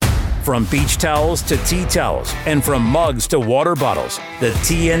From beach towels to tea towels, and from mugs to water bottles, the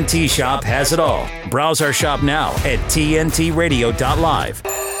TNT Shop has it all. Browse our shop now at tntradio.live.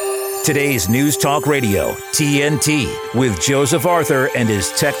 Today's News Talk Radio, TNT, with Joseph Arthur and his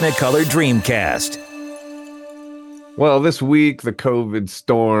Technicolor Dreamcast. Well, this week, the COVID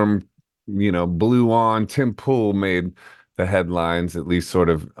storm, blew on. Tim Pool made the headlines, at least sort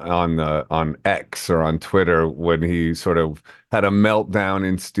of on X or on Twitter, when he sort of had a meltdown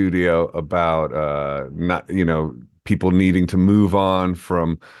in studio about people needing to move on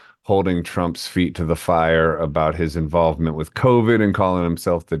from holding Trump's feet to the fire about his involvement with COVID and calling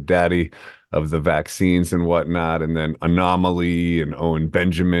himself the daddy of the vaccines and whatnot. And then Anomaly and Owen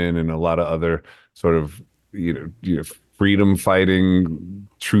Benjamin and a lot of other sort of freedom fighting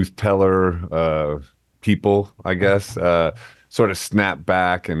truth teller people, I guess, sort of snapped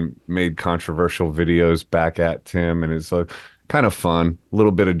back and made controversial videos back at Tim. And it's kind of fun, a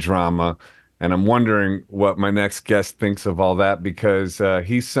little bit of drama. And I'm wondering what my next guest thinks of all that, because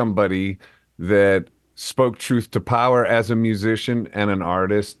he's somebody that spoke truth to power as a musician and an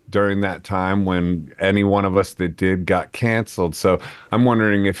artist during that time when any one of us that did got canceled. So I'm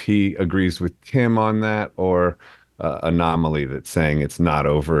wondering if he agrees with Tim on that, or Anomaly that's saying it's not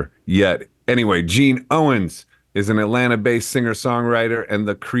over yet. Anyway, Gene Owens is an Atlanta-based singer-songwriter and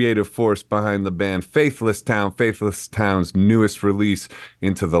the creative force behind the band Faithless Town. Faithless Town's newest release,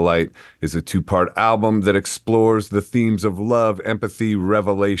 Into the Light, is a two-part album that explores the themes of love, empathy,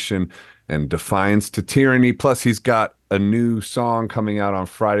 revelation, and defiance to tyranny. Plus, he's got a new song coming out on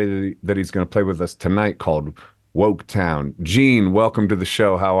Friday that he's going to play with us tonight called Woke Town. Gene, welcome to the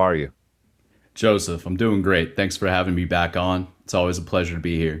show. How are you? Joseph, I'm doing great. Thanks for having me back on. It's always a pleasure to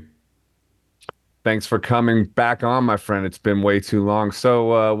be here. Thanks for coming back on, my friend. It's been way too long.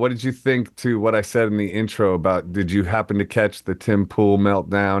 So what did you think to what I said in the intro about, did you happen to catch the Tim Pool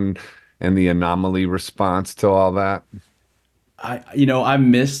meltdown and the Anomaly response to all that? I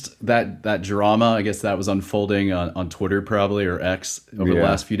missed that drama. I guess that was unfolding on Twitter probably, or X, over the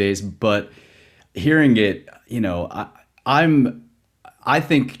last few days. But hearing it, I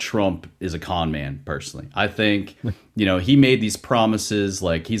think Trump is a con man, personally. I think, he made these promises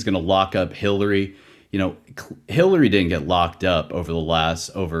like he's going to lock up Hillary. Hillary didn't get locked up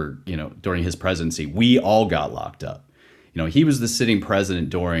during his presidency. We all got locked up. He was the sitting president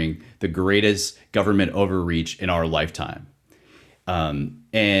during the greatest government overreach in our lifetime. He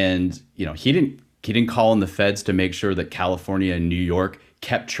didn't call in the feds to make sure that California and New York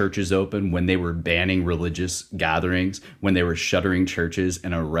kept churches open when they were banning religious gatherings, when they were shuttering churches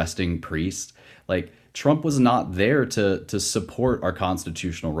and arresting priests. Like, Trump was not there to support our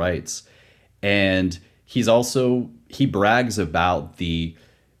constitutional rights. And he brags about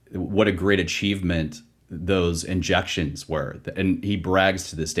what a great achievement those injections were. And he brags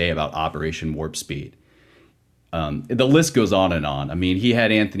to this day about Operation Warp Speed. The list goes on and on. I mean, he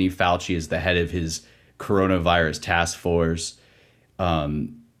had Anthony Fauci as the head of his coronavirus task force.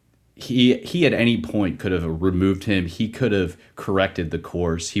 He at any point could have removed him. He could have corrected the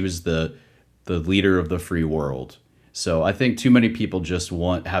course. He was the leader of the free world. So I think too many people just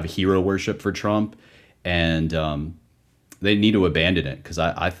have hero worship for Trump, and they need to abandon it, because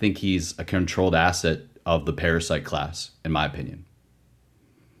I think he's a controlled asset of the parasite class, in my opinion.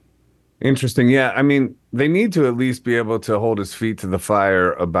 Interesting. Yeah. I mean, they need to at least be able to hold his feet to the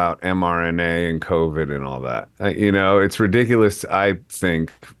fire about mRNA and COVID and all that. It's ridiculous, I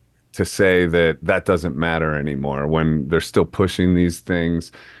think, to say that doesn't matter anymore when they're still pushing these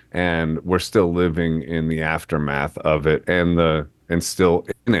things and we're still living in the aftermath of it and still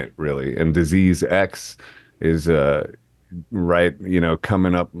in it, really. And disease X is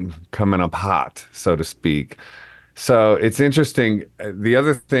coming up hot, so to speak. So it's interesting. The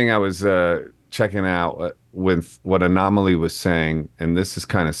other thing I was checking out with what Anomaly was saying, and this is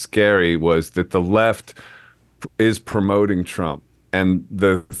kind of scary, was that the left is promoting Trump. And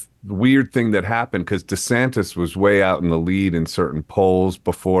the weird thing that happened, because DeSantis was way out in the lead in certain polls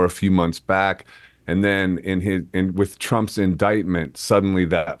before a few months back, and then with Trump's indictment, suddenly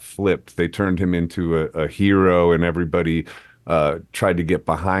that flipped. They turned him into a hero, and everybody tried to get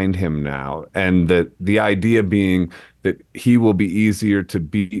behind him now. And that the idea being that he will be easier to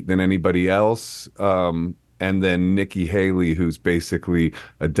beat than anybody else. And then Nikki Haley, who's basically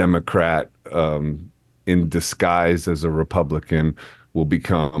a Democrat in disguise as a Republican, will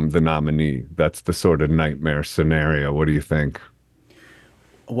become the nominee. That's the sort of nightmare scenario. What do you think?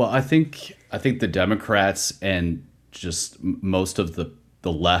 Well, I think the Democrats and just most of the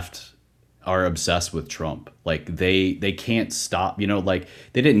left are obsessed with Trump. Like they can't stop, like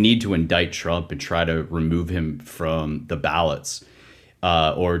they didn't need to indict Trump and try to remove him from the ballots.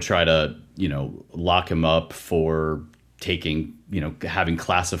 or try to, lock him up for taking, having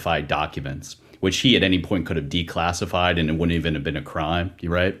classified documents, which he at any point could have declassified and it wouldn't even have been a crime.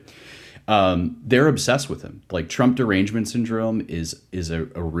 You're right. They're obsessed with him. Like Trump derangement syndrome is a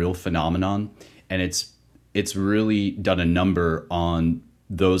real phenomenon, and it's really done a number on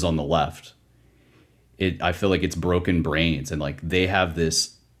those on the left. I feel like it's broken brains, and like they have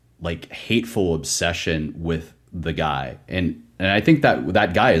this like hateful obsession with the guy, and I think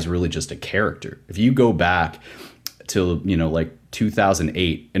that guy is really just a character. If you go back to like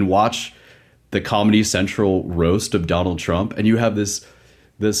 2008 and watch the Comedy Central roast of Donald Trump, and you have this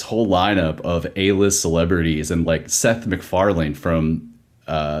whole lineup of A-list celebrities, and like Seth MacFarlane from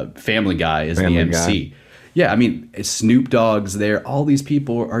Family Guy is the MC. Guy. Yeah, I mean, Snoop Dogg's there. All these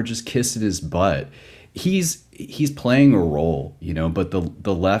people are just kissing his butt. He's playing a role, but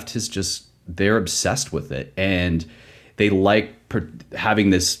the left is just, they're obsessed with it, and they like having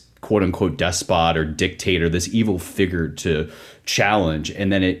this quote unquote despot or dictator, this evil figure to challenge,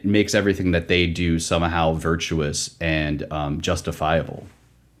 and then it makes everything that they do somehow virtuous and justifiable.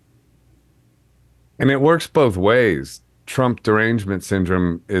 And it works both ways. Trump derangement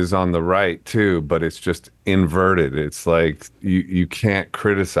syndrome is on the right too, but it's just inverted. It's like you can't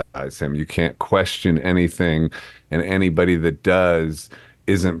criticize him. You can't question anything. And anybody that does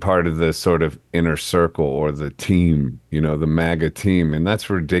isn't part of the sort of inner circle or the team, the MAGA team. And that's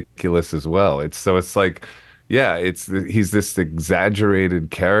ridiculous as well. It's like, yeah, he's this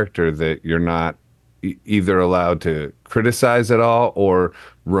exaggerated character that you're not either allowed to criticize at all or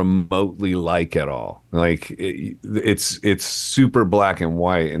remotely like at all. Like it's super black and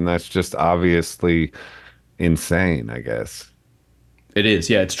white, and that's just obviously insane, I guess. It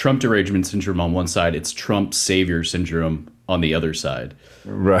is. Yeah, it's Trump derangement syndrome on one side, it's Trump savior syndrome on the other side.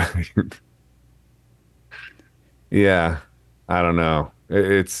 Right. Yeah. I don't know.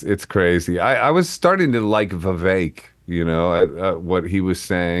 It's crazy. I was starting to like Vivek, what he was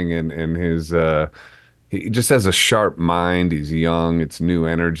saying, and his he just has a sharp mind. He's young. It's new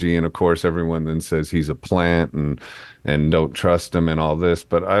energy, and of course, everyone then says he's a plant and don't trust him and all this.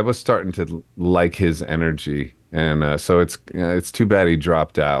 But I was starting to like his energy, and so it's too bad he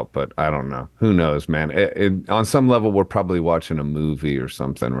dropped out. But I don't know. Who knows, man? On some level, we're probably watching a movie or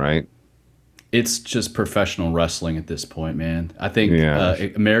something, right? It's just professional wrestling at this point, man. I think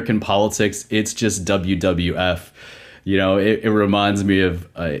American politics, it's just WWF. It reminds me of,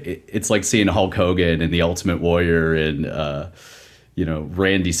 it's like seeing Hulk Hogan and the Ultimate Warrior and,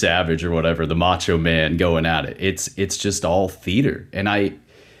 Randy Savage or whatever, the Macho Man going at it. It's just all theater. And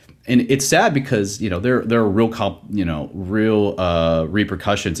it's sad because, there are real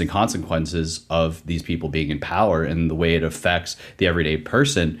repercussions and consequences of these people being in power and the way it affects the everyday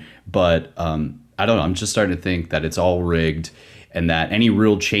person. But I don't know. I'm just starting to think that it's all rigged, and that any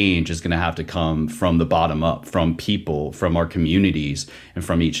real change is going to have to come from the bottom up, from people, from our communities, and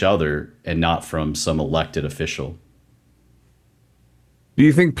from each other, and not from some elected official. Do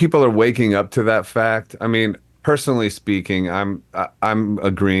you think people are waking up to that fact? I mean, personally speaking, I'm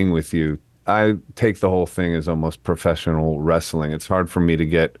agreeing with you. I take the whole thing as almost professional wrestling. It's hard for me to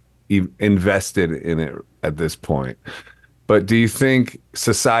get invested in it at this point. But do you think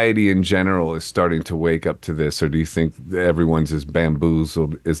society in general is starting to wake up to this, or do you think everyone's as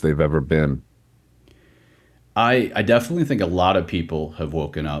bamboozled as they've ever been? I definitely think a lot of people have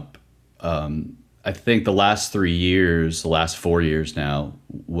woken up. I think the last 3 years, the last 4 years now,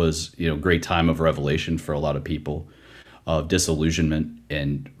 was great time of revelation for a lot of people, of disillusionment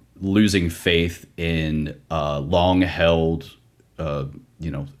and losing faith in long-held,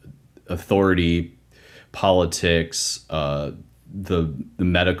 authority, politics, the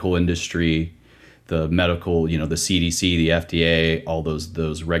medical industry, the CDC, the FDA, all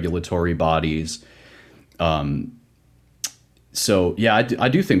those regulatory bodies. So yeah, I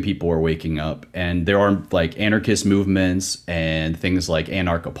do think people are waking up, and there are like anarchist movements and things like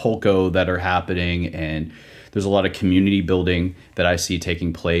Anarchapulco that are happening, and there's a lot of community building that I see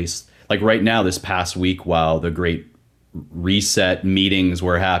taking place. Like right now, this past week, while the Great Reset meetings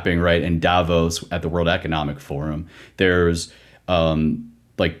were happening right in Davos at the World Economic Forum, there's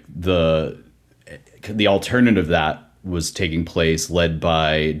like the alternative that was taking place, led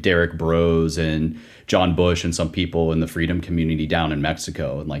by Derek Broze and John Bush and some people in the freedom community down in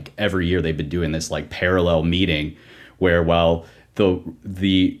Mexico. And like every year they've been doing this like parallel meeting where, while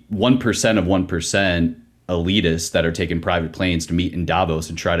the 1% of 1% elitists that are taking private planes to meet in Davos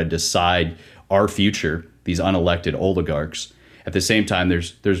and try to decide our future, these unelected oligarchs, at the same time,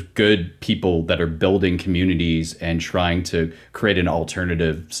 there's good people that are building communities and trying to create an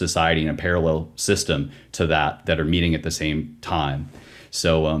alternative society and a parallel system to that are meeting at the same time.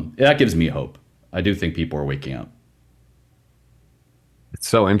 So that gives me hope. I do think people are waking up. It's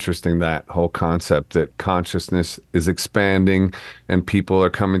so interesting, that whole concept that consciousness is expanding and people are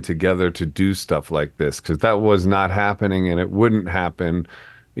coming together to do stuff like this, because that was not happening and it wouldn't happen,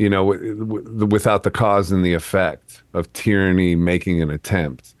 without the cause and the effect of tyranny making an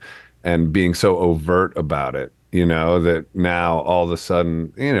attempt and being so overt about it. That now all of a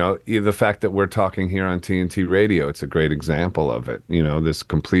sudden, the fact that we're talking here on TNT radio, it's a great example of it. This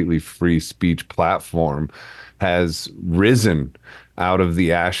completely free speech platform has risen out of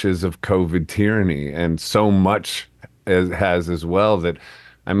the ashes of COVID tyranny, and so much has as well that,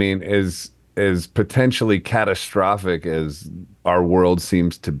 I mean, is potentially catastrophic as our world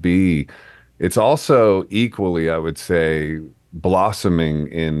seems to be. It's also equally, I would say, blossoming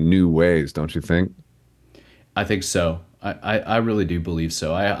in new ways, don't you think? I think so. I really do believe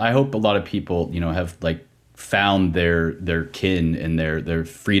so. I hope a lot of people, have like found their kin and their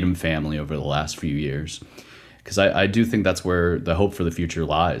freedom family over the last few years. Because I do think that's where the hope for the future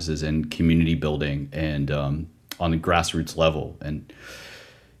lies, is in community building and on a grassroots level. And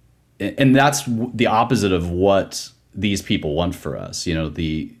that's the opposite of what these people want for us.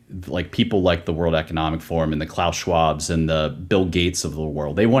 The like people like the World Economic Forum and the Klaus Schwabs and the Bill Gates of the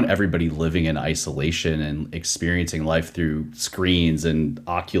world. They want everybody living in isolation and experiencing life through screens and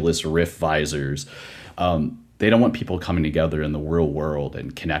Oculus Rift visors. They don't want people coming together in the real world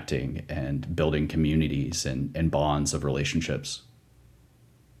and connecting and building communities and bonds of relationships.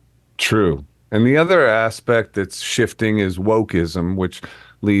 True. And the other aspect that's shifting is wokeism, which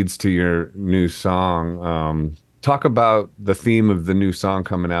leads to your new song. Talk about the theme of the new song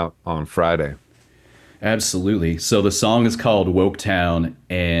coming out on Friday. Absolutely. So the song is called Woketown,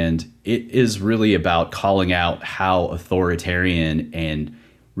 and it is really about calling out how authoritarian and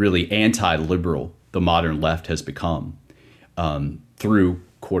really anti-liberal the modern left has become through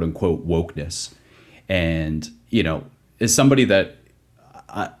quote unquote wokeness. And, as somebody that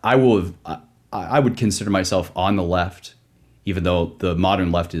I would consider myself on the left, even though the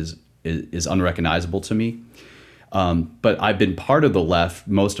modern left is unrecognizable to me. But I've been part of the left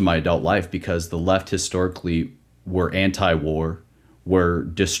most of my adult life because the left historically were anti-war, were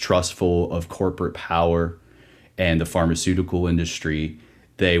distrustful of corporate power and the pharmaceutical industry.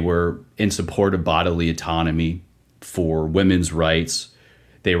 They were in support of bodily autonomy, for women's rights.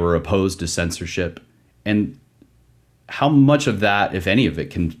 They were opposed to censorship. And how much of that, if any of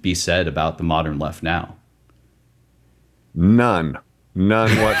it, can be said about the modern left now? None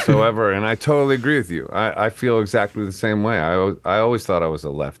whatsoever. And I totally agree with you. I feel exactly the same way. I always thought I was a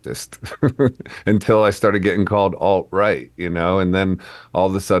leftist until I started getting called alt-right, and then all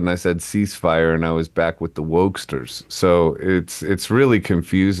of a sudden I said ceasefire and I was back with the wokesters. So it's really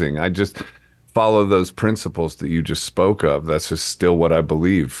confusing. I just follow those principles that you just spoke of. That's just still what I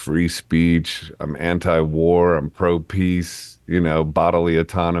believe. Free speech. I'm anti-war. I'm pro-peace, bodily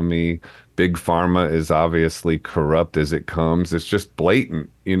autonomy. Big pharma is obviously corrupt as it comes. It's just blatant,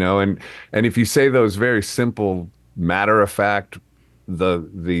 and if you say those very simple, matter of fact,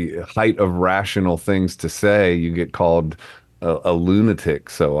 the height of rational things to say, you get called a lunatic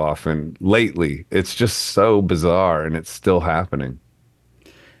so often. Lately, it's just so bizarre, and it's still happening.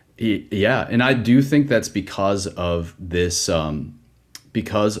 Yeah, and I do think that's because of this,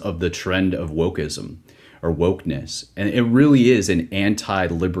 because of the trend of wokeism or wokeness, and it really is an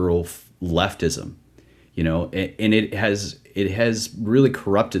anti-liberal leftism, and it has really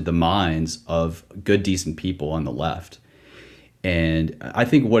corrupted the minds of good, decent people on the left. And I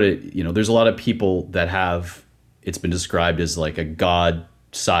think there's a lot of people that have, it's been described as like a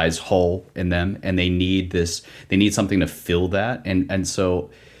God-sized hole in them, and they need something to fill that, and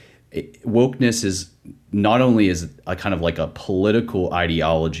so wokeness is not only is a kind of like a political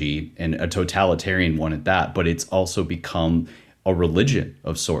ideology and a totalitarian one at that, but it's also become a religion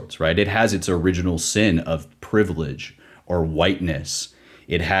of sorts, right? It has its original sin of privilege or whiteness.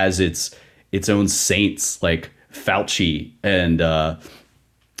 It has its own saints like Fauci and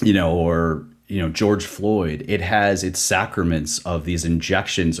George Floyd. It has its sacraments of these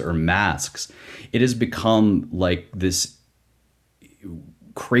injections or masks. It has become like this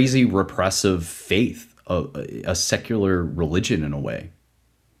crazy repressive faith, a secular religion in a way.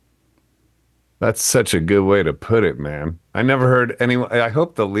 That's such a good way to put it, man. I never heard anyone. I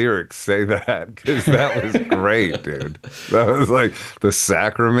hope the lyrics say that, because that was great, dude. That was like the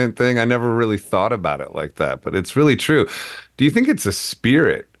sacrament thing. I never really thought about it like that, but it's really true. Do you think it's a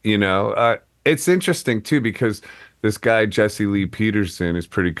spirit? It's interesting too, because this guy, Jesse Lee Peterson, is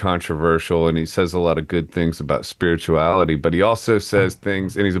pretty controversial, and he says a lot of good things about spirituality, but he also says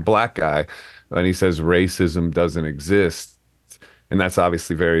things, and he's a black guy, and he says racism doesn't exist. And that's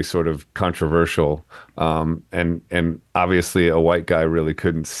obviously very sort of controversial. And obviously a white guy really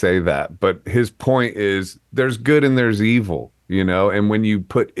couldn't say that. But his point is there's good and there's evil, you know, and when you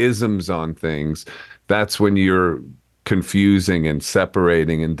put isms on things, that's when you're confusing and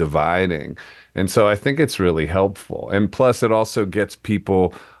separating and dividing. And so I think it's really helpful. And plus, it also gets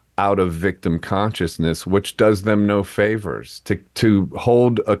people out of victim consciousness, which does them no favors. To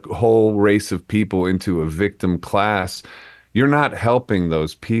hold a whole race of people into a victim class, you're not helping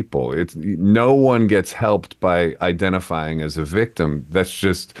those people. It's no one gets helped by identifying as a victim. That's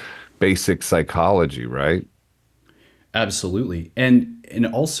just basic psychology, right? Absolutely. And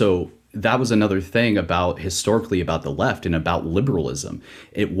also, that was another thing about historically about the left and about liberalism.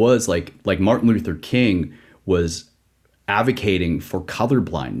 It was like Martin Luther King was advocating for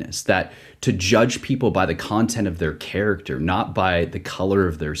colorblindness, that to judge people by the content of their character, not by the color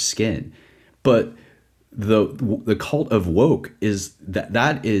of their skin. But the cult of woke is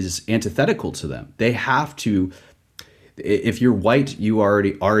that is antithetical to them. They have to, if you're white, you are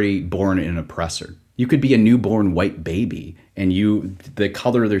already born an oppressor. You could be a newborn white baby, and the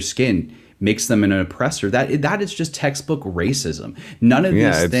color of their skin makes them an oppressor. That is just textbook racism. None of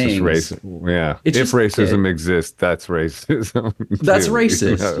these things. Just racism. Yeah, if racism exists, that's racism. That's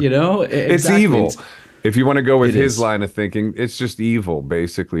racist. Yeah. You know, exactly. It's evil. If you want to go with his line of thinking, it's just evil.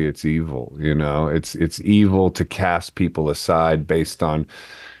 Basically, it's evil. You know, it's evil to cast people aside based on,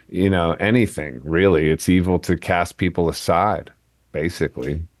 you know, anything. Really, it's evil to cast people aside.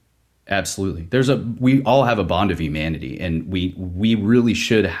 Basically. Absolutely. We all have a bond of humanity, and we really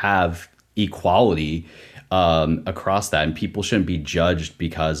should have equality across that, and people shouldn't be judged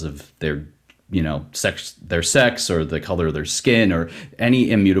because of their, you know, sex or the color of their skin or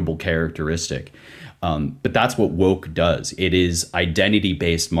any immutable characteristic. But that's what woke does. It is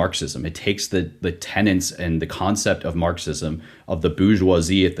identity-based Marxism. It takes the tenets and the concept of Marxism, of the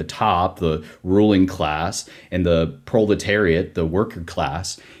bourgeoisie at the top, the ruling class, and the proletariat, the worker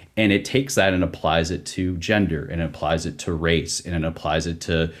class, and it takes that and applies it to gender, and it applies it to race, and it applies it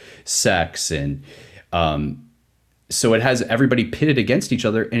to sex. And so it has everybody pitted against each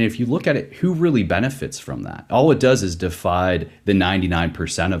other. And if you look at it, who really benefits from that? All it does is divide the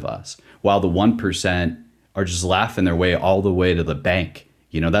 99% of us, while the 1% are just laughing their way all the way to the bank.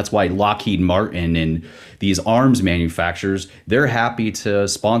 You know, that's why Lockheed Martin and these arms manufacturers, they're happy to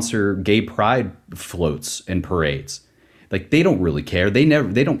sponsor gay pride floats and parades. Like, they don't really care. They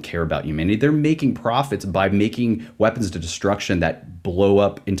don't care about humanity. They're making profits by making weapons of destruction that blow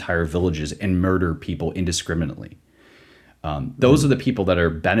up entire villages and murder people indiscriminately. Those are the people that are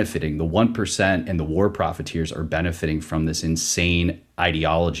benefiting. The 1% and the war profiteers are benefiting from this insane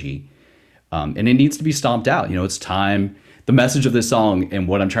ideology. And it needs to be stomped out. You know, it's time. The message of this song and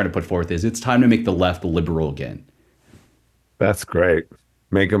what I'm trying to put forth is it's time to make the left liberal again. That's great.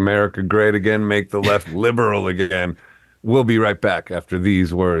 Make America great again. Make the left liberal again. We'll be right back after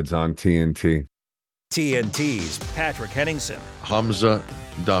these words on TNT. TNT's Patrick Henningsen. Hamza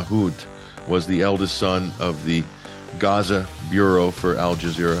Dahoud was the eldest son of the Gaza Bureau for Al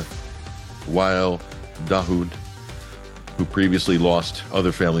Jazeera, Wael Dahoud, who previously lost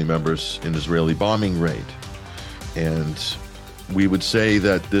other family members in Israeli bombing raid. And we would say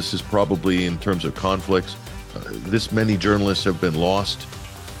that this is probably, in terms of conflicts, this many journalists have been lost,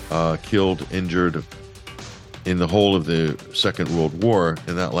 killed, injured in the whole of the Second World War,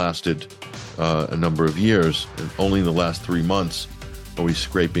 and that lasted a number of years. And only in the last 3 months are we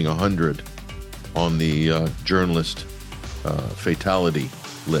scraping 100 on the journalist fatality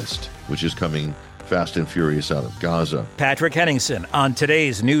list, which is coming fast and furious out of Gaza. Patrick Henningsen on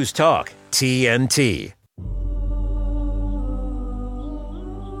today's News Talk, TNT.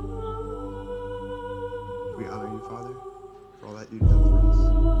 We honor you, Father, for all that you've done for us.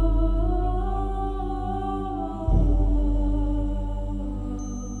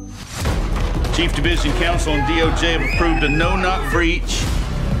 Chief Division Counsel and DOJ have approved a no-knock breach.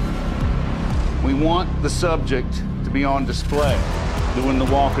 We want the subject to be on display, doing the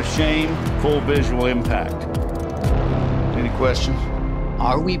walk of shame, full visual impact. Any questions?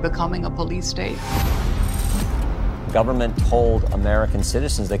 Are we becoming a police state? Government told American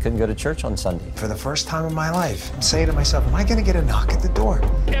citizens they couldn't go to church on Sunday. For the first time in my life, I'm saying to myself, am I going to get a knock at the door?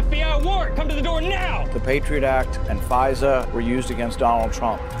 FBI warrant, come to the door now! The Patriot Act and FISA were used against Donald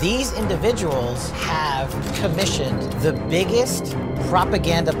Trump. These individuals have commissioned the biggest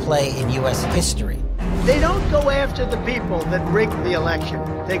propaganda play in U.S. history. They don't go after the people that rigged the election.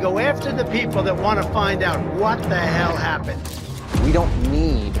 They go after the people that want to find out what the hell happened. We don't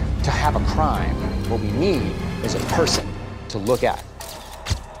need to have a crime. What we need is a person to look at.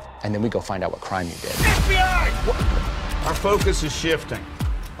 And then we go find out what crime you did. FBI! Our focus is shifting.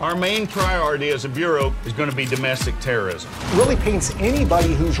 Our main priority as a bureau is going to be domestic terrorism. Really paints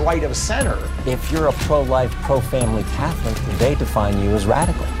anybody who's right of center. If you're a pro-life, pro-family Catholic, they define you as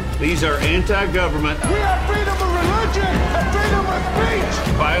radical. These are anti-government. We have freedom of religion and freedom of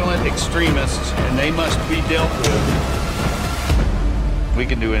speech. Violent extremists, and they must be dealt with. We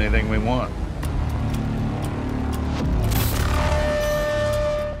can do anything we want.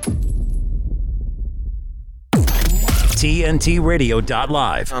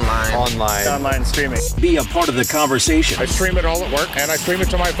 TNTRadio.live. Online streaming. Be a part of the conversation. I stream it all at work, and I stream it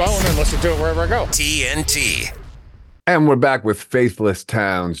to my phone and listen to it wherever I go. TNT. And we're back with Faithless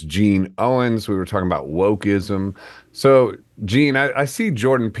Town's Gene Owens. We were talking about wokeism. So, Gene, I see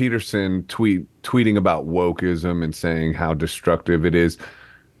Jordan Peterson tweeting about wokeism and saying how destructive it is.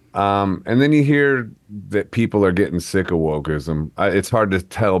 And then you hear that people are getting sick of wokeism. It's hard to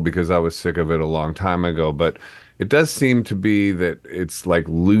tell because I was sick of it a long time ago, but it does seem to be that it's like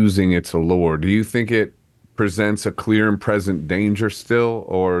losing its allure. Do you think it presents a clear and present danger still,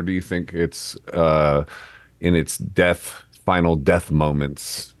 or do you think it's in its final death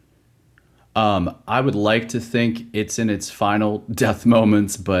moments? I would like to think it's in its final death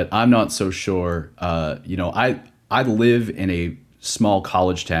moments, but I'm not so sure. I live in a small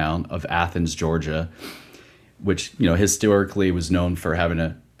college town of Athens, Georgia, which historically was known for having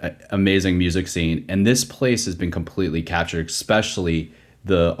an amazing music scene, and this place has been completely captured, especially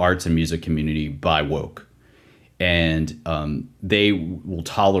the arts and music community, by woke. And they will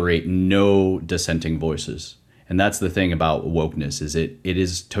tolerate no dissenting voices. And that's the thing about wokeness, is it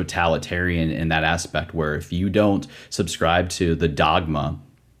is totalitarian in that aspect, where if you don't subscribe to the dogma,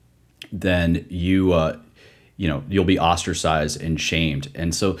 then you'll be ostracized and shamed.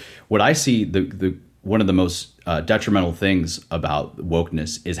 And so what I see, one of the most detrimental things about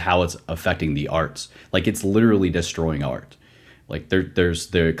wokeness is how it's affecting the arts. Like, it's literally destroying art. Like there's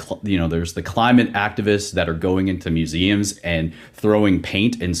the climate activists that are going into museums and throwing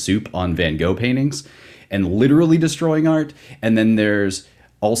paint and soup on Van Gogh paintings and literally destroying art. And then there's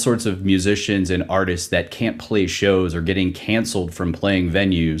all sorts of musicians and artists that can't play shows or getting canceled from playing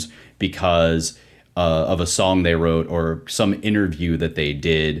venues because of a song they wrote or some interview that they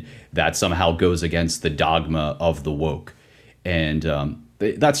did that somehow goes against the dogma of the woke. And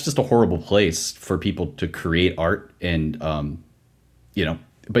that's just a horrible place for people to create art. And,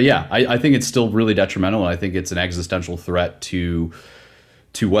 but yeah, I think it's still really detrimental. And I think it's an existential threat to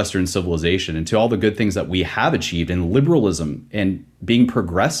Western civilization and to all the good things that we have achieved, and liberalism and being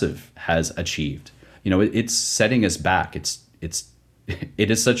progressive has achieved. It's setting us back. It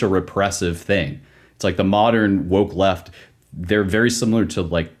is such a repressive thing. It's like the modern woke left. They're very similar to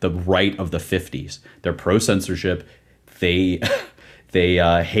like the right of the 50s. They're pro-censorship. They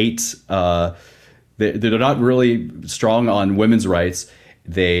hate. They're not really strong on women's rights.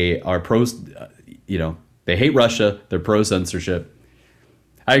 They are pro. They hate Russia. They're pro-censorship.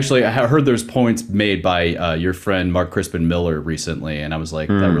 Actually, I heard there's points made by your friend Mark Crispin Miller recently, and I was like,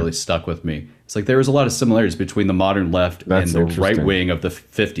 that really stuck with me. It's like there was a lot of similarities between the modern left and the right wing of the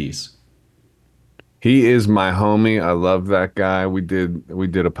 50s. He is my homie. I love that guy. We did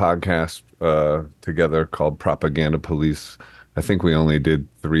a podcast together called Propaganda Police. I think we only did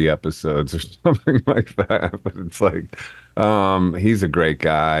 3 episodes or something like that. But it's like, he's a great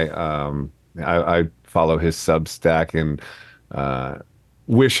guy. I follow his Substack and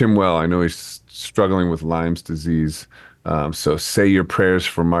wish him well. I know he's struggling with Lyme's disease. So say your prayers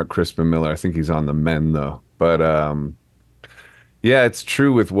for Mark Crispin Miller. I think he's on the mend though. But yeah, it's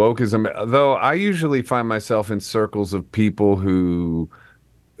true with wokeism, though I usually find myself in circles of people who,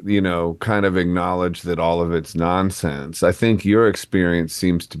 kind of acknowledge that all of it's nonsense. I think your experience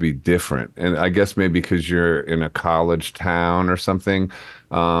seems to be different. And I guess maybe because you're in a college town or something.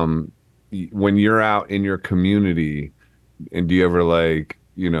 When you're out in your community, and do you ever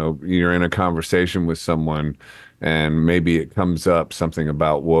you're in a conversation with someone and maybe it comes up something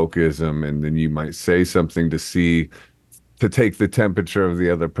about wokeism, and then you might say something to take the temperature of the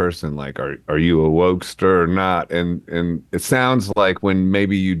other person, like, are you a wokester or not? And it sounds like when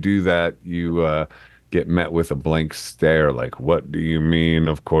maybe you do that, you get met with a blank stare, like, what do you mean?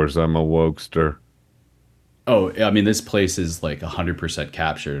 Of course I'm a wokester. Oh, I mean, this place is like 100%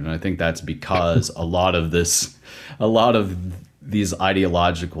 captured. And I think that's because a lot of these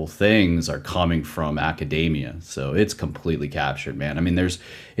ideological things are coming from academia. So it's completely captured, man. I mean,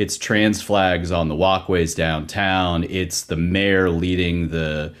 it's trans flags on the walkways downtown. It's the mayor leading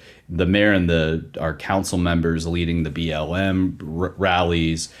the mayor and our council members leading the BLM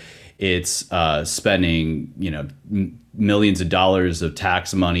rallies. It's spending, millions of dollars of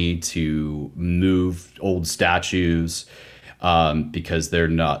tax money to move old statues because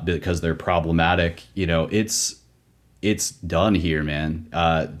they're problematic. It's done here, man.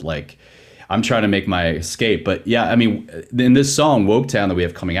 I'm trying to make my escape, but yeah, I mean, in this song Woke Town that we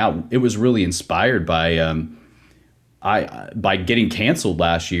have coming out, it was really inspired by getting canceled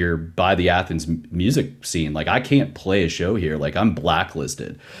last year by the Athens music scene. Like, I can't play a show here. Like, I'm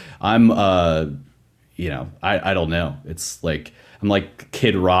blacklisted. I'm I don't know. It's like I'm like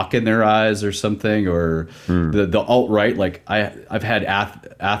Kid Rock in their eyes or something, or the alt-right. Like, I've had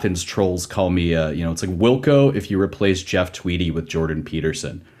Athens trolls call me it's like Wilco if you replace Jeff Tweedy with Jordan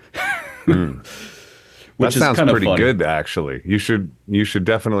Peterson. That sounds pretty funny. Good, actually. You should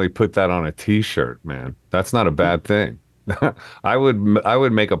definitely put that on a T-shirt, man. That's not a bad thing. I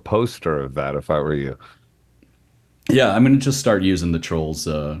would make a poster of that if I were you. Yeah, I'm gonna just start using the trolls.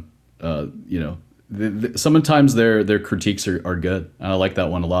 Sometimes their critiques are good. I like that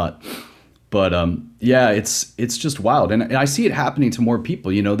one a lot. But it's just wild, and I see it happening to more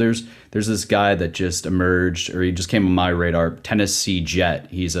people. There's this guy that just emerged, or he just came on my radar, Tennessee Jet.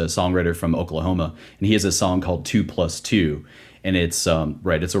 He's a songwriter from Oklahoma, and he has a song called 2+2, and it's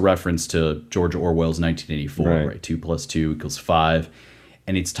it's a reference to George Orwell's 1984, right? 2+2 = 5,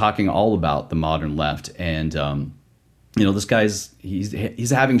 and it's talking all about the modern left, and this guy's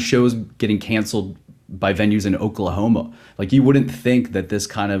he's having shows getting canceled by venues in Oklahoma. Like, you wouldn't think that this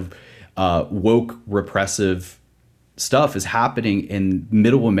kind of woke repressive stuff is happening in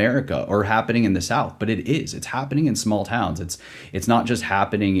middle America or happening in the South, but it is. It's happening in small towns. It's not just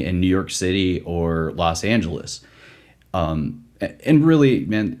happening in New York City or Los Angeles. And really,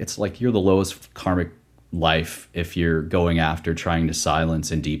 man, it's like you're the lowest karmic life if you're going after trying to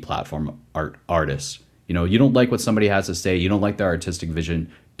silence and deplatform artists. You don't like what somebody has to say. You don't like their artistic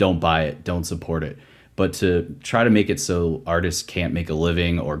vision. Don't buy it. Don't support it. But to try to make it so artists can't make a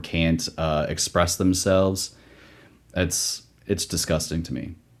living or can't express themselves, it's disgusting to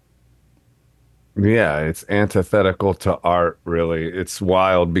me. Yeah, it's antithetical to art, really. It's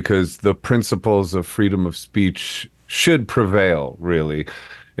wild because the principles of freedom of speech should prevail, really.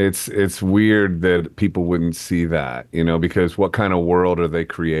 It's weird that people wouldn't see that, because what kind of world are they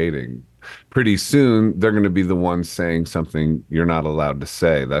creating? Pretty soon they're going to be the ones saying something you're not allowed to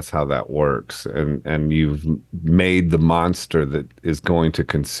say. That's how that works. And you've made the monster that is going to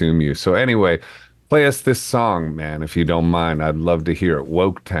consume you. So anyway, play us this song, man, if you don't mind. I'd love to hear it.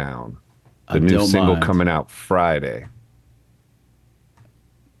 Woke Town, the new single coming out Friday.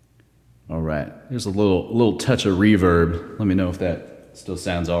 All right. Here's a little touch of reverb. Let me know if that still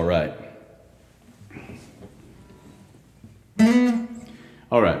sounds all right.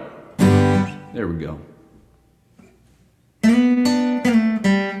 All right. There we go.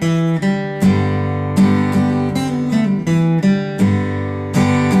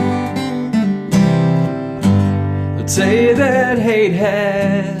 They'll say that hate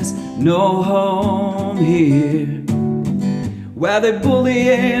has no home here, where they bully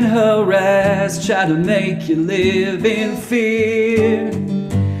and harass, try to make you live in fear.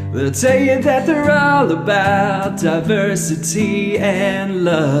 They'll tell you that they're all about diversity and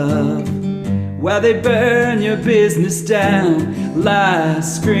love, while they burn your business down, lie,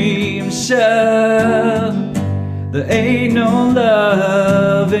 scream, shove. There ain't no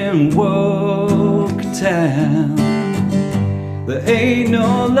love in woke town. There ain't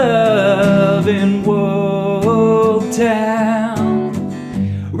no love in woke town.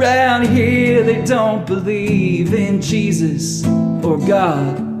 Round here they don't believe in Jesus or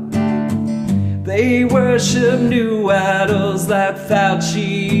God. They worship new idols like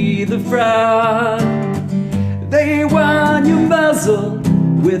Fauci the fraud. They want you muzzled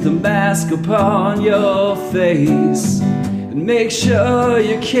with a mask upon your face, and make sure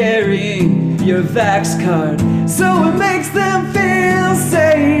you're carrying your vax card so it makes them feel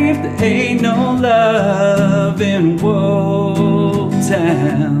safe. There ain't no love in woke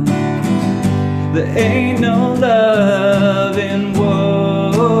town. There ain't no love in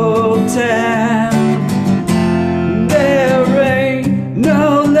woke town. There ain't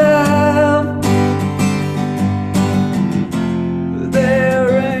no love. There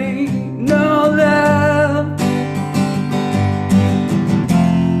ain't no love.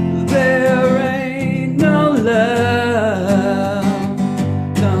 There ain't no love.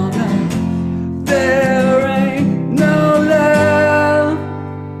 No, no. There ain't no love.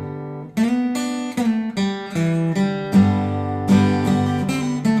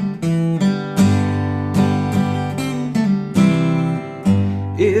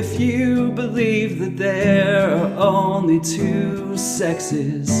 If you believe that there are only two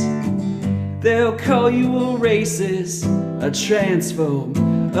sexes, They'll call you a racist, a transphobe,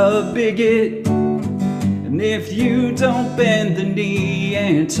 a bigot. And if you don't bend the knee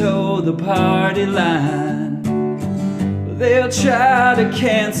and toe the party line, they'll try to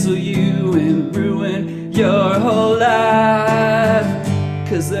cancel you and ruin your whole life.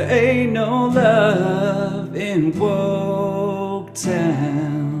 'Cause there ain't no love in woke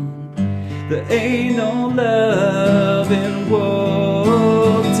town. There ain't no love in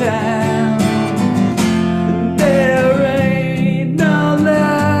woke town. There ain't no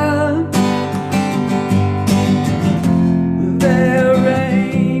love. There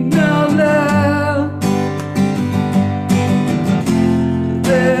ain't no love.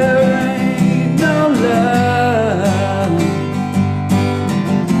 There ain't no love.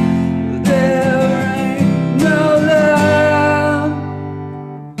 There ain't no love.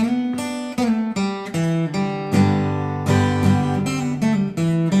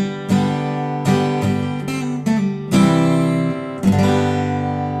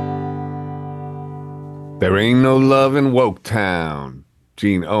 There ain't no love in Woke Town.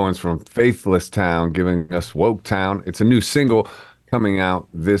 Gene Owens from Faithless Town giving us Woke Town. It's a new single coming out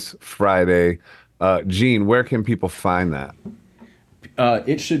this Friday. Gene, where can people find that?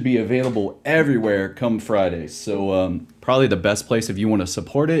 It should be available everywhere come Friday. So probably the best place if you want to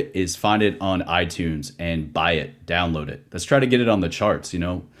support it is find it on iTunes and buy it, download it. Let's try to get it on the charts. You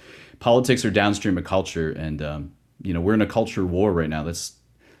know, politics are downstream of culture, and you know, we're in a culture war right now.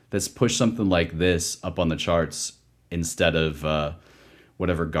 Let's push something like this up on the charts instead of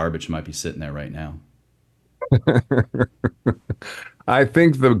whatever garbage might be sitting there right now. I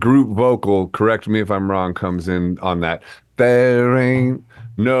think the group vocal, correct me if I'm wrong, comes in on that. There ain't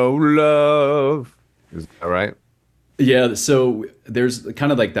no love. Is that right? Yeah, so there's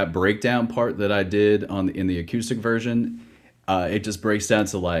kind of like that breakdown part that I did in the acoustic version. It just breaks down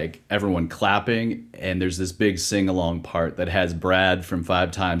to like everyone clapping, and there's this big sing-along part that has Brad from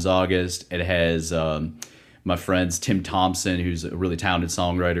 5 Times August. It has my friends Tim Thompson, who's a really talented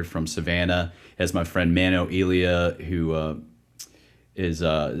songwriter from Savannah. It has my friend Mano Elia, who is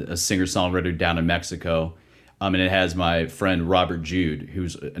a singer-songwriter down in Mexico. And it has my friend Robert Jude,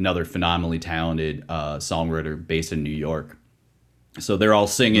 who's another phenomenally talented songwriter based in New York. So they're all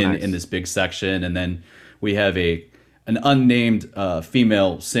singing in this big section, and then we have an unnamed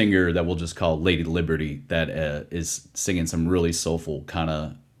female singer that we'll just call Lady Liberty that is singing some really soulful kind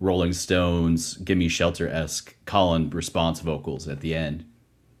of Rolling Stones, Gimme Shelter-esque call-and response vocals at the end.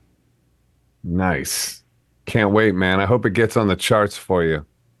 Nice. Can't wait, man. I hope it gets on the charts for you.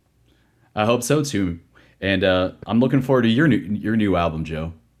 I hope so too. And I'm looking forward to your new album,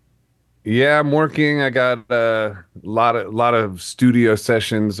 Joe. Yeah, I'm working. I got a lot of studio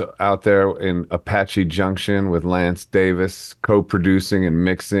sessions out there in Apache Junction with Lance Davis, co-producing and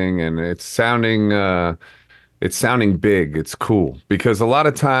mixing, and it's sounding big. It's cool because a lot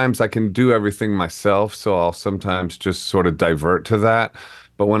of times I can do everything myself, so I'll sometimes just sort of divert to that.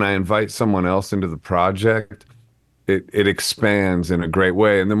 But when I invite someone else into the project, it expands in a great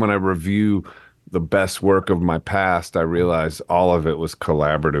way. And then when I review the best work of my past, I realized all of it was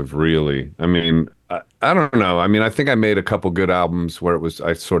collaborative, really. I mean, I don't know. I mean, I think I made a couple good albums where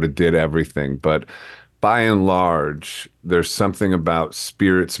I sort of did everything, but by and large, there's something about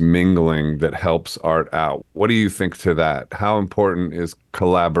spirits mingling that helps art out. What do you think to that? How important is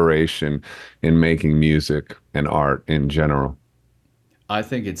collaboration in making music and art in general? I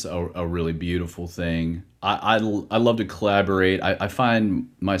think it's a really beautiful thing. I love to collaborate. I find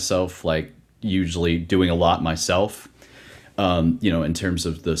myself like usually doing a lot myself, in terms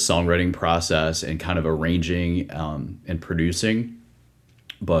of the songwriting process and kind of arranging and producing.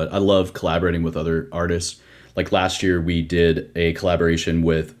 But I love collaborating with other artists. Like last year, we did a collaboration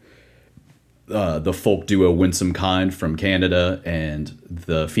with the folk duo Winsome Kind from Canada, and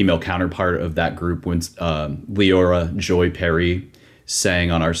the female counterpart of that group, Leora Joy Perry, sang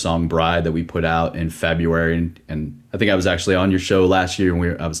on our song Bride that we put out in February. And I think I was actually on your show last year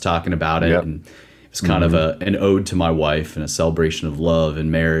and I was talking about it. Yep. And it was kind of an ode to my wife and a celebration of love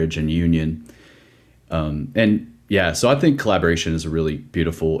and marriage and union. So I think collaboration is a really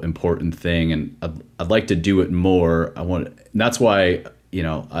beautiful, important thing. And I'd like to do it more. And that's why,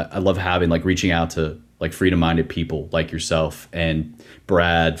 I love reaching out to like freedom-minded people like yourself and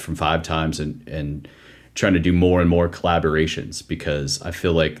Brad from 5 Times and trying to do more and more collaborations, because I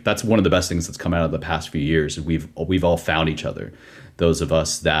feel like that's one of the best things that's come out of the past few years. We've all found each other. Those of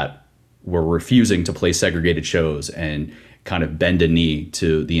us that were refusing to play segregated shows and kind of bend a knee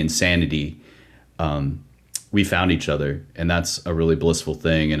to the insanity, we found each other, and that's a really blissful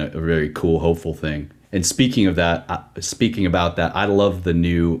thing and a very cool, hopeful thing. And speaking about that, I love the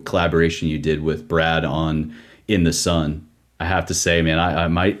new collaboration you did with Brad on In the Sun. I have to say, man, I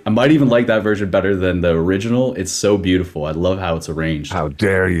might even like that version better than the original. It's so beautiful. I love how it's arranged. How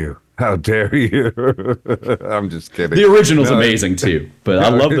dare you? How dare you? I'm just kidding. The original's amazing too, but I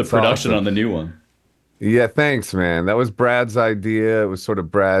love the production awesome. on the new one. Yeah, thanks, man. That was Brad's idea. It was sort of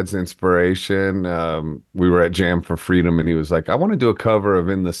Brad's inspiration. We were at Jam for Freedom, and he was like, "I want to do a cover of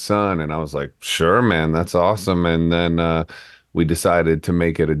In the Sun," and I was like, "Sure, man, that's awesome." And then we decided to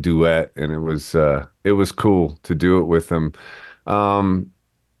make it a duet, and it was cool to do it with him. I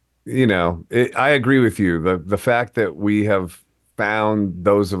agree with you. The fact that we have found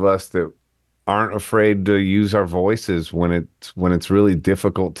those of us that aren't afraid to use our voices when it's really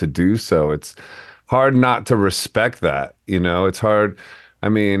difficult to do so. It's hard not to respect that. It's hard. I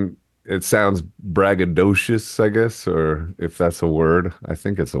mean, it sounds braggadocious, I guess, or if that's a word. I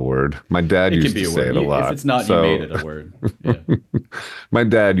think it's a word. My dad used to say it a lot. If it's not, you made it a word. Yeah. My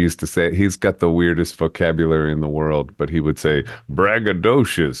dad used to say it. He's got the weirdest vocabulary in the world, but he would say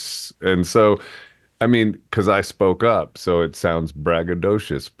braggadocious. And so, I mean, because I spoke up, so it sounds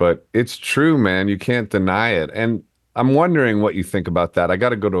braggadocious, but it's true, man. You can't deny it. And I'm wondering what you think about that. I got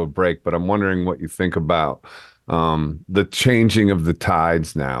to go to a break, but I'm wondering what you think about the changing of the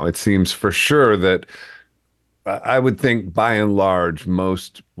tides now. It seems for sure that I would think by and large,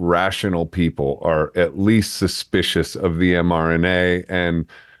 most rational people are at least suspicious of the mRNA and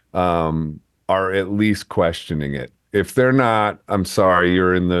are at least questioning it. If they're not, I'm sorry,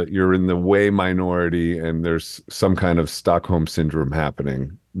 you're in the way minority, and there's some kind of Stockholm syndrome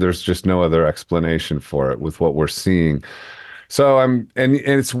happening. There's just no other explanation for it with what we're seeing. So and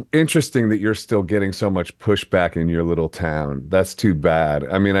it's interesting that you're still getting so much pushback in your little town. That's too bad.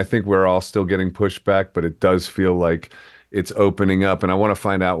 I mean, I think we're all still getting pushback, but it does feel like it's opening up. And I want to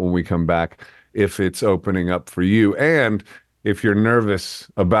find out when we come back if it's opening up for you. And if you're nervous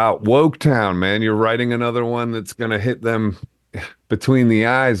about Woke Town, man, you're writing another one that's going to hit them between the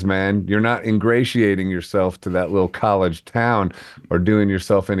eyes, man. You're not ingratiating yourself to that little college town or doing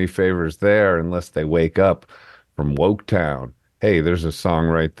yourself any favors there unless they wake up from Woke Town. Hey, there's a song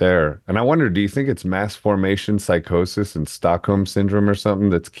right there. And I wonder, do you think it's mass formation psychosis and Stockholm syndrome or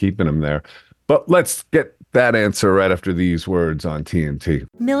something that's keeping them there? But let's get that answer right after these words on TNT.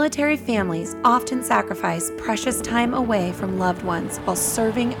 Military families often sacrifice precious time away from loved ones while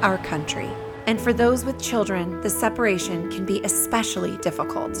serving our country. And for those with children, the separation can be especially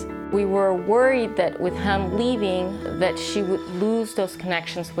difficult. We were worried that with him leaving, that she would lose those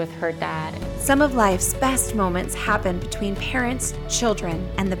connections with her dad. Some of life's best moments happen between parents, children,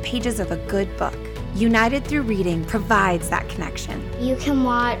 and the pages of a good book. United Through Reading provides that connection. You can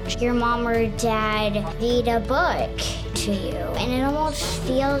watch your mom or dad read a book to you, and it almost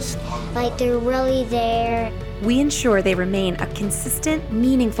feels like they're really there. We ensure they remain a consistent,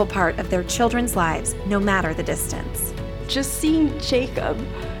 meaningful part of their children's lives, no matter the distance. Just seeing Jacob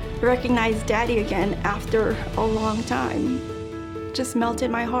recognize Daddy again after a long time just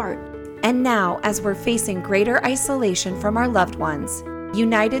melted my heart. And now, as we're facing greater isolation from our loved ones,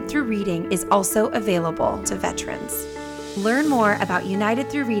 United Through Reading is also available to veterans. Learn more about United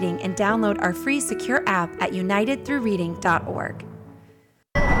Through Reading and download our free secure app at unitedthroughreading.org.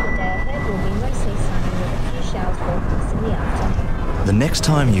 The next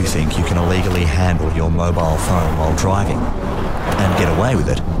time you think you can illegally handle your mobile phone while driving and get away with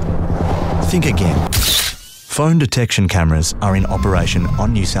it, think again. Phone detection cameras are in operation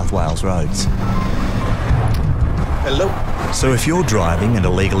on New South Wales roads. Hello. So if you're driving and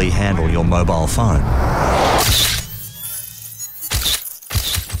illegally handle your mobile phone,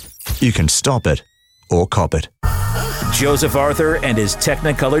 you can stop it or cop it. Joseph Arthur and his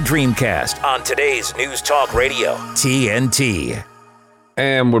Technicolor Dreamcast on today's News Talk Radio, TNT.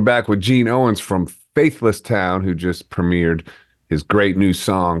 And we're back with Gene Owens from Faithless Town, who just premiered his great new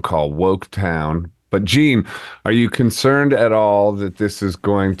song called Woke Town. But Gene, are you concerned at all that this is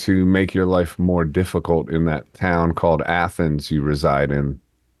going to make your life more difficult in that town called Athens you reside in?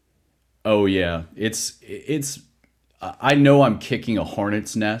 Oh yeah, it's. I know I'm kicking a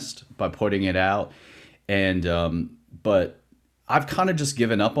hornet's nest by putting it out, and but I've kind of just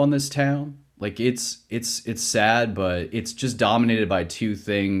given up on this town. Like it's sad, but it's just dominated by two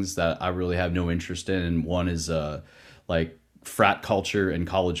things that I really have no interest in. And one is like frat culture and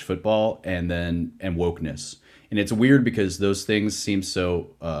college football, and wokeness. And it's weird because those things seem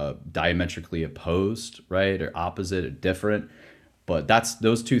so diametrically opposed, right? Or opposite or different. But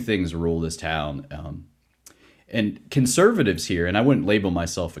those two things rule this town. And conservatives here, and I wouldn't label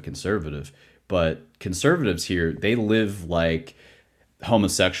myself a conservative, but conservatives here, they live like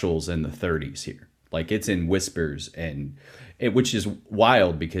homosexuals in the 30s here. Like it's in whispers, and which is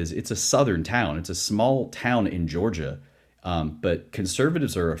wild because it's a southern town. It's a small town in Georgia, but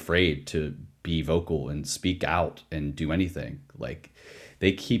conservatives are afraid to be vocal and speak out and do anything. Like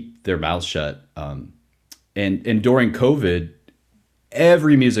they keep their mouths shut. And during COVID,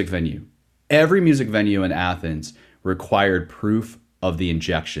 every music venue in Athens required proof of the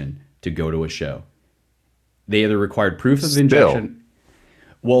injection to go to a show. They either required proof of injection.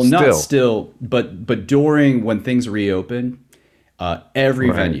 Well, not still, but during when things reopened, every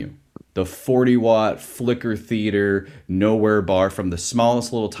venue, the 40-watt Flicker Theater, Nowhere Bar, from the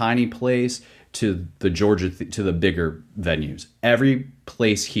smallest little tiny place to the to the bigger venues, every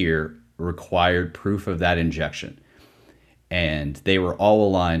place here required proof of that injection, and they were all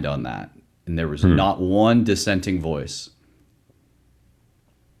aligned on that, and there was not one dissenting voice.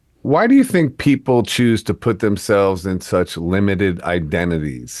 Why do you think people choose to put themselves in such limited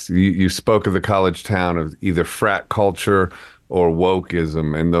identities? You spoke of the college town of either frat culture or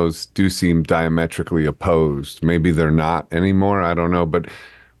wokeism, and those do seem diametrically opposed. Maybe they're not anymore. I don't know. But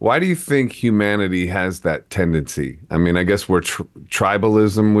why do you think humanity has that tendency? I mean, I guess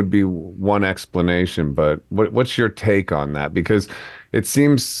tribalism would be one explanation, but what's your take on that? Because it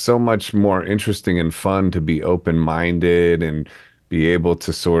seems so much more interesting and fun to be open-minded and be able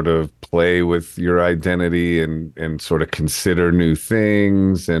to sort of play with your identity and sort of consider new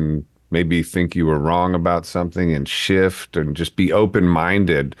things and maybe think you were wrong about something and shift and just be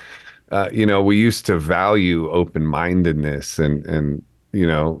open-minded. We used to value open-mindedness and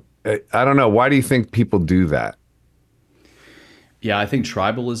I don't know. Why do you think people do that? Yeah, I think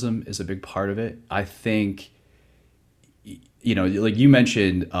tribalism is a big part of it. I think, like you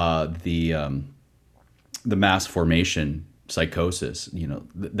mentioned, the mass formation psychosis,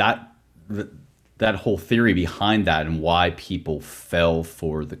 that whole theory behind that and why people fell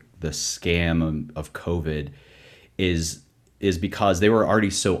for the scam of COVID is because they were already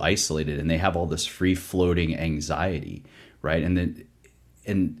so isolated and they have all this free floating anxiety, right? And then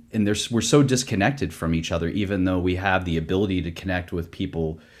we're so disconnected from each other, even though we have the ability to connect with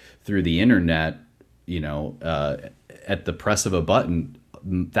people through the internet, at the press of a button,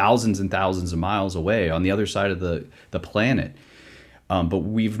 thousands and thousands of miles away on the other side of the planet. But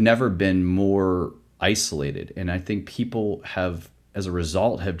we've never been more isolated. And I think people have, as a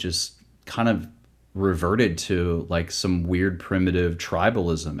result, have just kind of reverted to like some weird primitive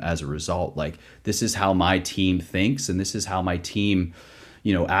tribalism as a result. Like, this is how my team thinks, and this is how my team,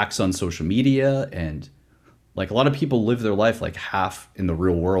 acts on social media. And like a lot of people live their life like half in the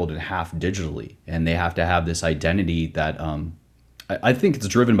real world and half digitally. And they have to have this identity that, I think it's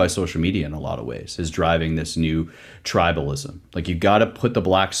driven by social media in a lot of ways, is driving this new tribalism. Like, you got to put the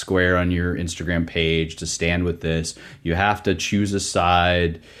black square on your Instagram page to stand with this. You have to choose a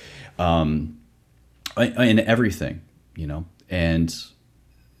side in everything, And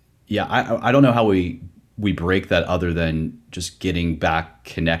yeah, I don't know how we break that other than just getting back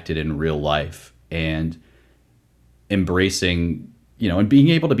connected in real life and embracing, and being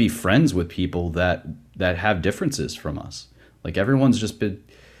able to be friends with people that have differences from us. Like, everyone's just been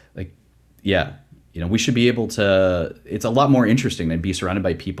like, yeah, we should be able to, it's a lot more interesting than be surrounded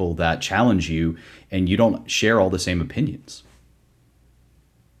by people that challenge you and you don't share all the same opinions.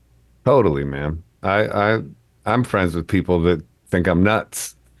 Totally, man. I'm friends with people that think I'm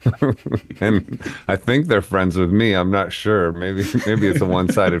nuts. And I think they're friends with me. I'm not sure. Maybe it's a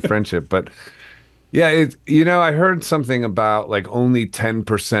one-sided friendship, but yeah, I heard something about like only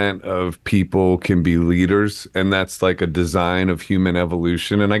 10% of people can be leaders, and that's like a design of human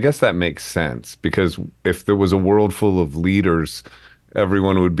evolution. And I guess that makes sense, because if there was a world full of leaders,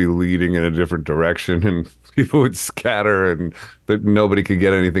 everyone would be leading in a different direction and people would scatter and nobody could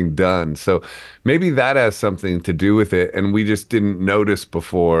get anything done. So maybe that has something to do with it. And we just didn't notice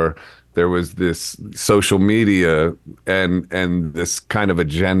before there was this social media and this kind of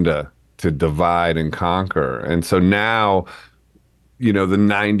agenda to divide and conquer. And so now, the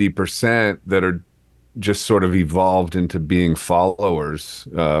 90% that are just sort of evolved into being followers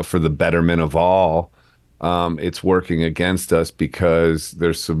for the betterment of all, it's working against us because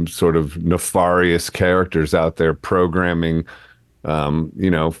there's some sort of nefarious characters out there programming,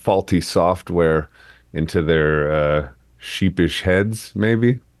 faulty software into their sheepish heads,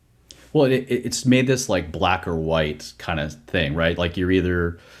 maybe. Well, it's made this like black or white kind of thing, right? Like you're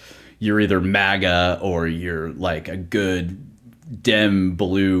either MAGA or you're like a good Dem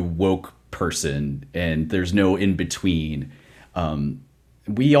blue woke person, and there's no in between.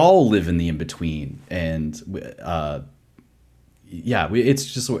 We all live in the in between, and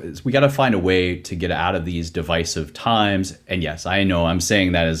we got to find a way to get out of these divisive times. And yes, I know I'm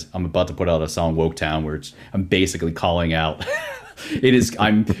saying that as I'm about to put out a song, Woke Town, where I'm basically calling out.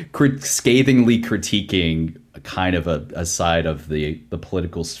 I'm scathingly critiquing kind of a side of the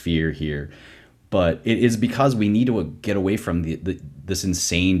political sphere here. But it is because we need to get away from this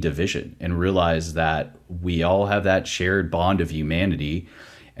insane division and realize that we all have that shared bond of humanity,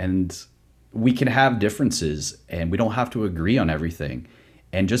 and we can have differences and we don't have to agree on everything.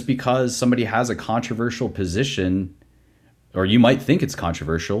 And just because somebody has a controversial position, or you might think it's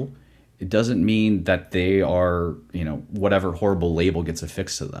controversial, it doesn't mean that they are, whatever horrible label gets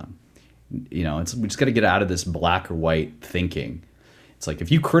affixed to them. We just got to get out of this black or white thinking. It's like,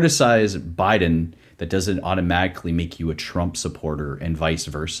 if you criticize Biden, that doesn't automatically make you a Trump supporter and vice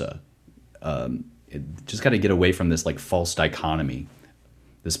versa. Just got to get away from this like false dichotomy,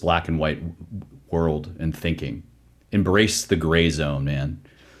 this black and white world and thinking. Embrace the gray zone, man.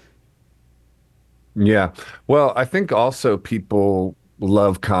 Yeah. Well, I think also people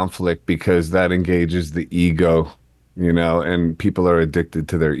love conflict because that engages the ego, and people are addicted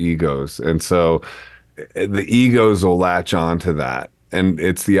to their egos. And so the egos will latch on to that. And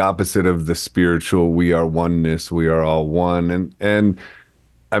it's the opposite of the spiritual, we are oneness, we are all one. And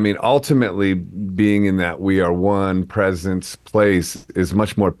I mean, ultimately being in that we are one presence place is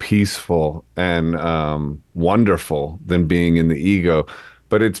much more peaceful and wonderful than being in the ego.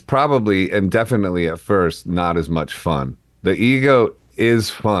 But it's probably, and definitely at first, not as much fun. The ego is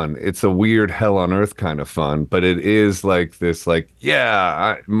fun. It's a weird hell on earth kind of fun, but it is like this, like,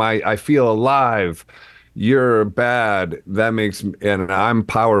 yeah, I feel alive. You're bad. And I'm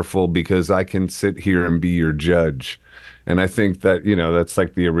powerful because I can sit here and be your judge. And I think that, that's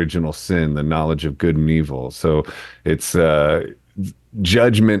like the original sin, the knowledge of good and evil. So it's,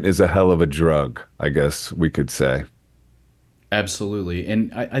 judgment is a hell of a drug, I guess we could say. Absolutely.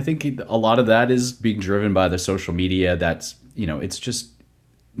 And I think a lot of that is being driven by the social media. That's, it's just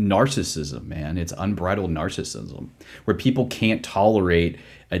narcissism, man. It's unbridled narcissism where people can't tolerate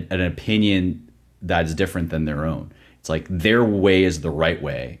an opinion that's different than their own. It's like their way is the right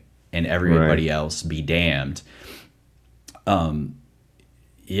way and everybody else be damned.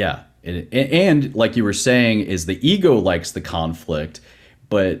 Yeah. And like you were saying, is the ego likes the conflict,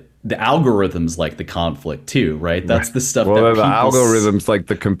 but the algorithms like the conflict too, right? That's the stuff that the algorithms like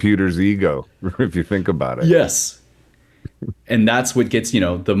the computer's ego, if you think about it. Yes. And that's what gets,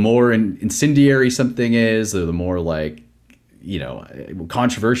 the more incendiary something is, or the more like,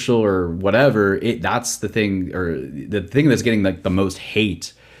 controversial or whatever, that's the thing, or the thing that's getting like the most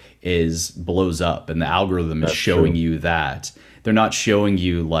hate is blows up, and the algorithm is showing you that. They're not showing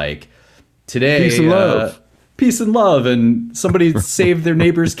you like today peace and love, and somebody saved their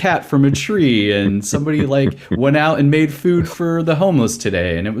neighbor's cat from a tree, and somebody like went out and made food for the homeless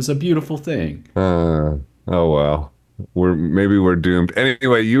today, and it was a beautiful thing. Oh well. Maybe we're doomed.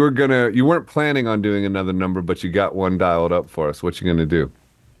 Anyway, you weren't planning on doing another number, but you got one dialed up for us. What you gonna do?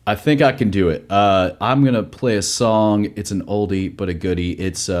 I think I can do it. I'm gonna play a song. It's an oldie but a goodie.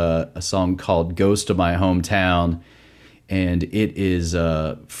 It's a song called "Ghost of My Hometown," and it is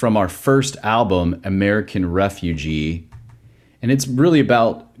from our first album, American Refugee, and it's really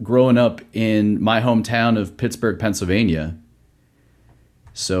about growing up in my hometown of Pittsburgh, Pennsylvania.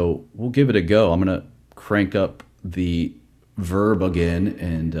 So we'll give it a go. I'm gonna crank up the verb again,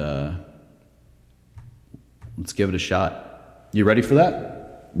 and let's give it a shot. You ready for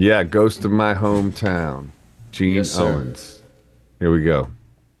that? Yeah, Ghost of My Hometown, Gene Owens. Here we go.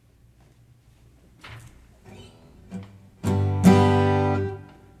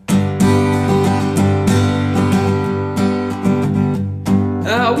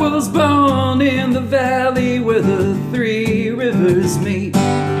 I was born in the valley where the three rivers meet.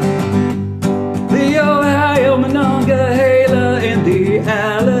 The Ohio, Monongahela, and the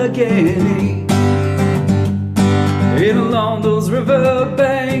Allegheny. And along those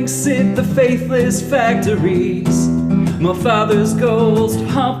riverbanks sit the faithless factories. My father's ghost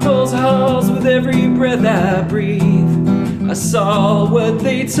haunts those halls with every breath I breathe. I saw what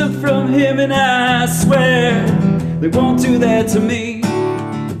they took from him, and I swear they won't do that to me.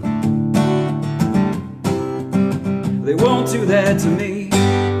 They won't do that to me.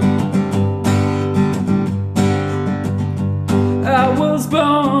 I was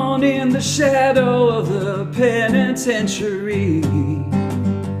born in the shadow of the penitentiary,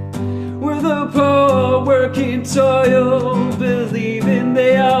 where the poor working toil, believing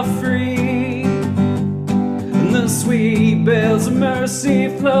they are free. And the sweet bells of mercy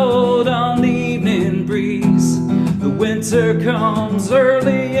float on the evening breeze. The winter comes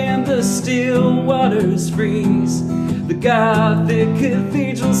early and the still waters freeze. The Gothic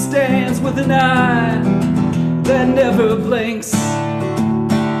cathedral stands with an eye that never blinks.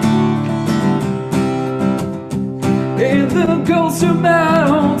 And the ghosts of my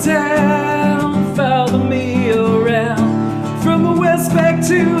hometown follow me around, from the west back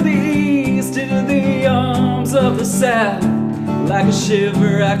to the east, into the arms of the south. Like a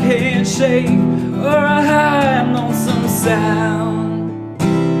shiver I can't shake, or a high and lonesome sound.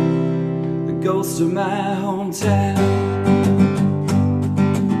 The ghost of my hometown.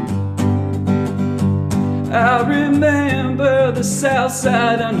 I remember the south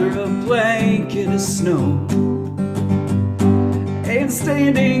side under a blanket of snow, and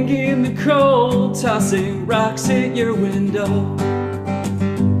standing in the cold, tossing rocks at your window.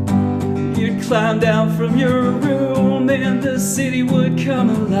 You'd climb down from your room and the city would come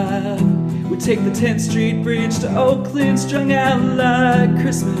alive. We'd take the 10th Street Bridge to Oakland, strung out like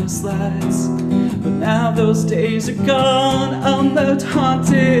Christmas lights. But now those days are gone, I'm left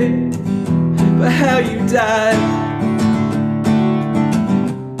haunted by how you died.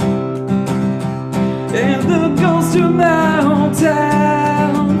 And the ghost of my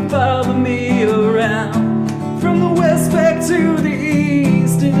hometown follow me around, from the west back to the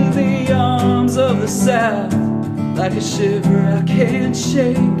east, into the arms of the south. Like a shiver I can't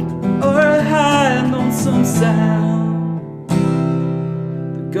shake, or a high and lonesome sound.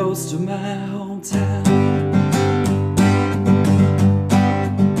 The ghost of my hometown.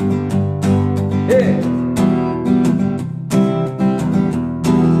 Yeah.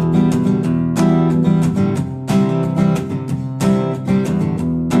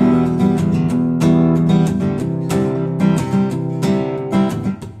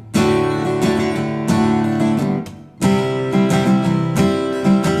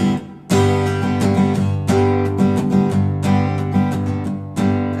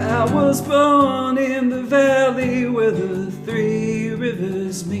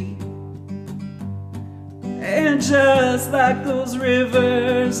 Just like those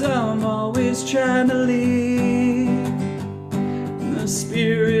rivers, I'm always trying to leave the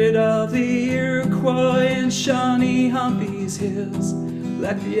spirit of the Iroquois and Shawnee Humpy's hills,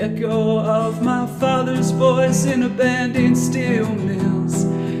 like the echo of my father's voice in abandoned steel mills,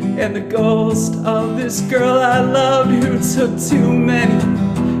 and the ghost of this girl I loved who took too many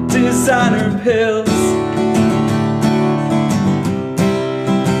designer pills.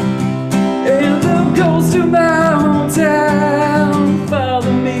 And the ghost of my hometown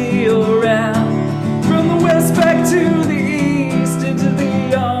follow me around, from the west back to the east, into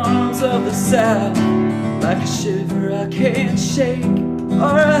the arms of the south. Like a shiver I can't shake,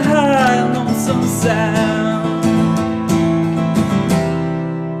 or a high and lonesome sound.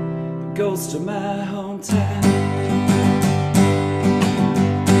 The ghost of my hometown.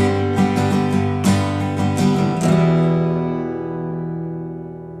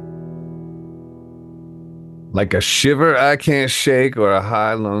 Like a shiver I can't shake, or a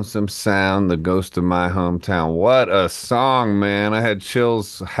high lonesome sound, the ghost of my hometown. What a song, man. I had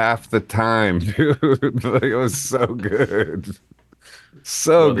chills half the time, dude. Like, it was so good.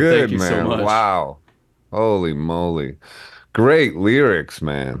 So Brother, good, thank you man. so much. Wow. Holy moly. Great lyrics,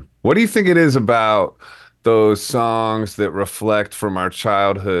 man. What do you think it is about those songs that reflect from our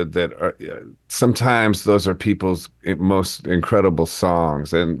childhood that are sometimes those are people's most incredible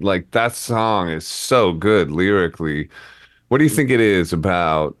songs, and like that song is so good lyrically? What do you think it is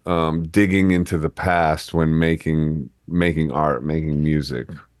about digging into the past when making art, making music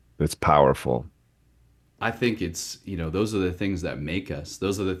that's powerful? I think it's, those are the things that make us.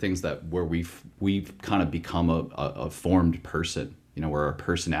 Those are the things that where we've kind of become a formed person, where our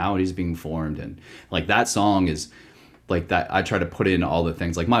personality is being formed. And like that song is like that. I try to put in all the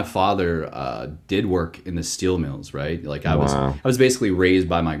things. Like my father did work in the steel mills, right? Like I was basically raised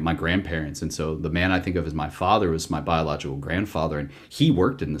by my grandparents. And so the man I think of as my father was my biological grandfather, and he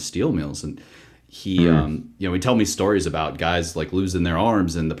worked in the steel mills. And he, he told me stories about guys like losing their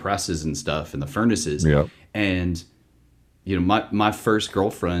arms in the presses and stuff and the furnaces. Yep. And, my first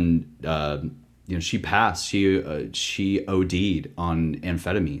girlfriend, she passed. She OD'd on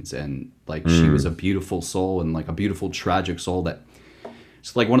amphetamines, and like she was a beautiful soul, and like a beautiful tragic soul that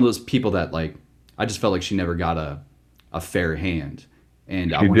it's like one of those people that like I just felt like she never got a fair hand.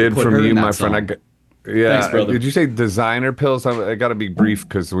 And I wanted to put her in that song. Yeah. Thanks, brother. Did you say designer pills? I got to be brief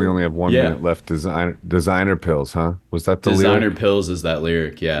because we only have 1 minute left. Designer pills, huh? Was that the Designer lyric? Pills is that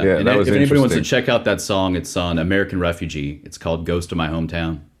lyric, yeah. Yeah, and that was if anybody wants to interesting. check out that song, it's on American Refugee. It's called Ghost of My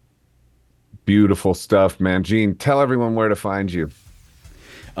Hometown. Beautiful stuff, man. Gene, tell everyone where to find you.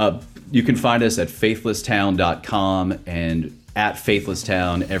 You can find us at faithlesstown.com and at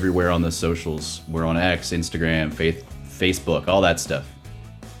faithlesstown everywhere on the socials. We're on X, Instagram, Facebook, all that stuff.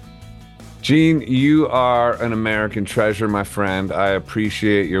 Gene, you are an American treasure, my friend. I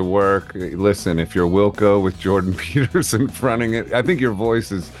appreciate your work. Listen, if you're Wilco with Jordan Peterson fronting it, I think your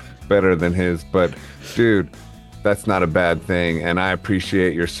voice is better than his, but dude, that's not a bad thing. And I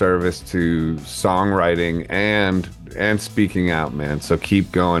appreciate your service to songwriting and speaking out, man. So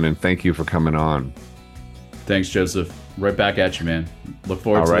keep going, and thank you for coming on. Thanks, Joseph. Right back at you, man. Look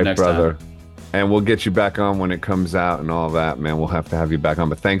forward to the next brother. time. And we'll get you back on when it comes out and all that, man. We'll have to have you back on.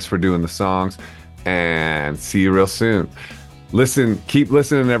 But thanks for doing the songs, and see you real soon. Listen, keep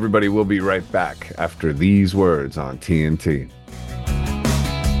listening, everybody. We'll be right back after these words on TNT.